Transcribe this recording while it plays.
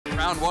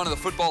Round one of the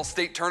football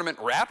state tournament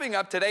wrapping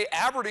up today.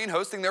 Aberdeen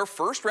hosting their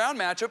first round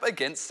matchup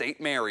against St.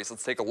 Mary's.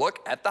 Let's take a look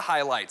at the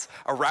highlights.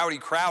 A rowdy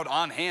crowd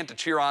on hand to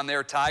cheer on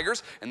their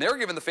Tigers, and they're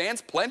giving the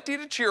fans plenty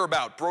to cheer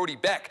about. Brody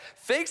Beck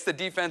fakes the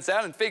defense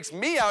out and fakes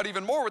me out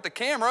even more with the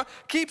camera,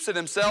 keeps it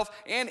himself,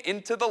 and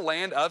into the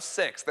land of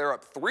 6. They're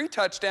up 3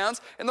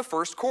 touchdowns in the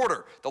first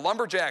quarter. The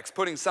Lumberjacks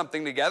putting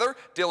something together.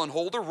 Dylan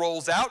Holder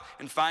rolls out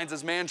and finds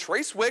his man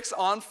Trace Wicks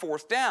on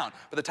 4th down.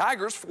 But the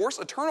Tigers force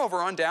a turnover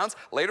on downs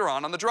later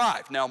on the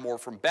drive. Now more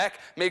from Beck.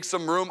 Make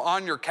some room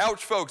on your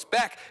couch, folks.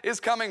 Beck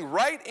is coming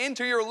right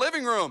into your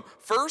living room.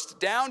 First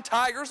down,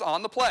 Tigers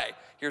on the play.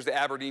 Here's the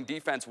Aberdeen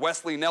defense.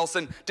 Wesley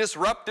Nelson,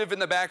 disruptive in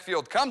the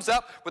backfield, comes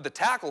up with the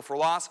tackle for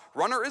loss.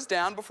 Runner is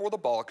down before the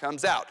ball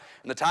comes out.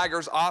 And the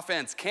Tigers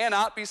offense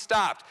cannot be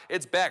stopped.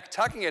 It's Beck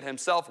tucking it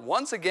himself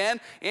once again,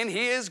 and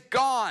he is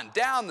gone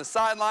down the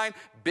sideline.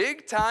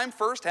 Big time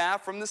first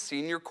half from the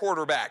senior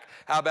quarterback.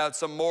 How about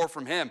some more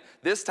from him?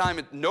 This time,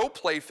 no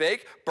play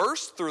fake,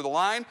 bursts through the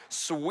line,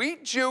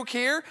 sweet juke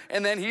here,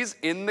 and then he's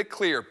in the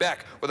clear.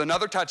 Beck with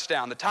another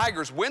touchdown. The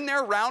Tigers win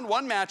their round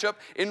one matchup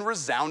in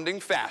resounding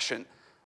fashion.